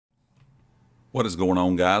What is going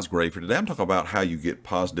on, guys? Great for today. I'm talking about how you get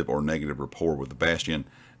positive or negative rapport with the Bastian.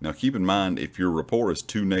 Now keep in mind, if your rapport is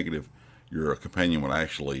too negative, your companion would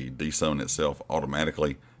actually desummon itself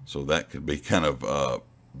automatically, so that could be kind of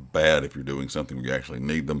bad if you're doing something where you actually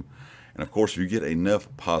need them. And of course, if you get enough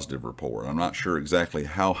positive rapport, I'm not sure exactly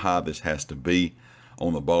how high this has to be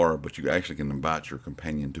on the bar, but you actually can invite your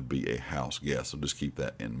companion to be a house guest, so just keep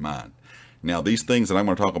that in mind. Now these things that I'm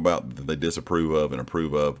going to talk about that they disapprove of and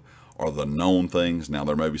approve of are the known things. Now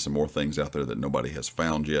there may be some more things out there that nobody has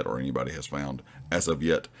found yet, or anybody has found as of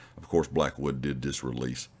yet. Of course, Blackwood did just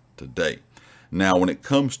release today. Now when it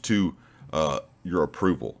comes to your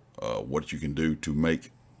approval, what you can do to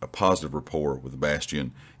make a positive rapport with the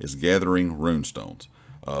Bastian is gathering runestones,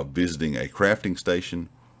 visiting a crafting station,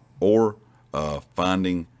 or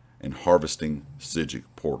finding and harvesting Sigic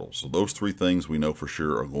portals. So those three things we know for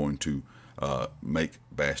sure are going to make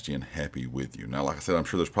Bastian happy with you. Now, like I said, I'm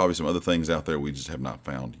sure there's probably some other things out there we just have not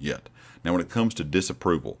found yet. Now, when it comes to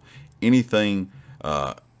disapproval, anything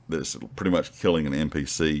that's pretty much killing an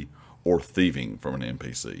NPC or thieving from an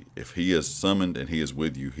NPC, if he is summoned and he is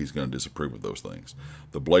with you, he's going to disapprove of those things.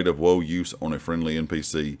 The Blade of Woe use on a friendly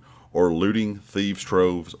NPC, or looting thieves'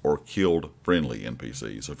 troves or killed friendly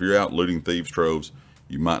NPCs. So if you're out looting thieves' troves,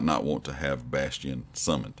 you might not want to have Bastian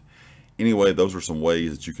summoned. Anyway, those are some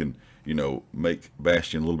ways that you can, make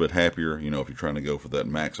Bastian a little bit happier, if you're trying to go for that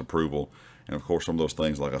max approval. And of course, some of those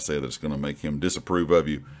things, like I said, that's going to make him disapprove of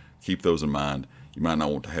you, keep those in mind. You might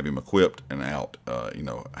not want to have him equipped and out,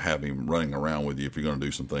 have him running around with you if you're going to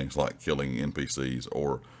do some things like killing NPCs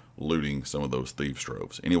or looting some of those thieves'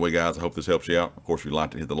 troves. Anyway, guys, I hope this helps you out. Of course, if you'd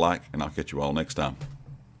like to hit the like, and I'll catch you all next time.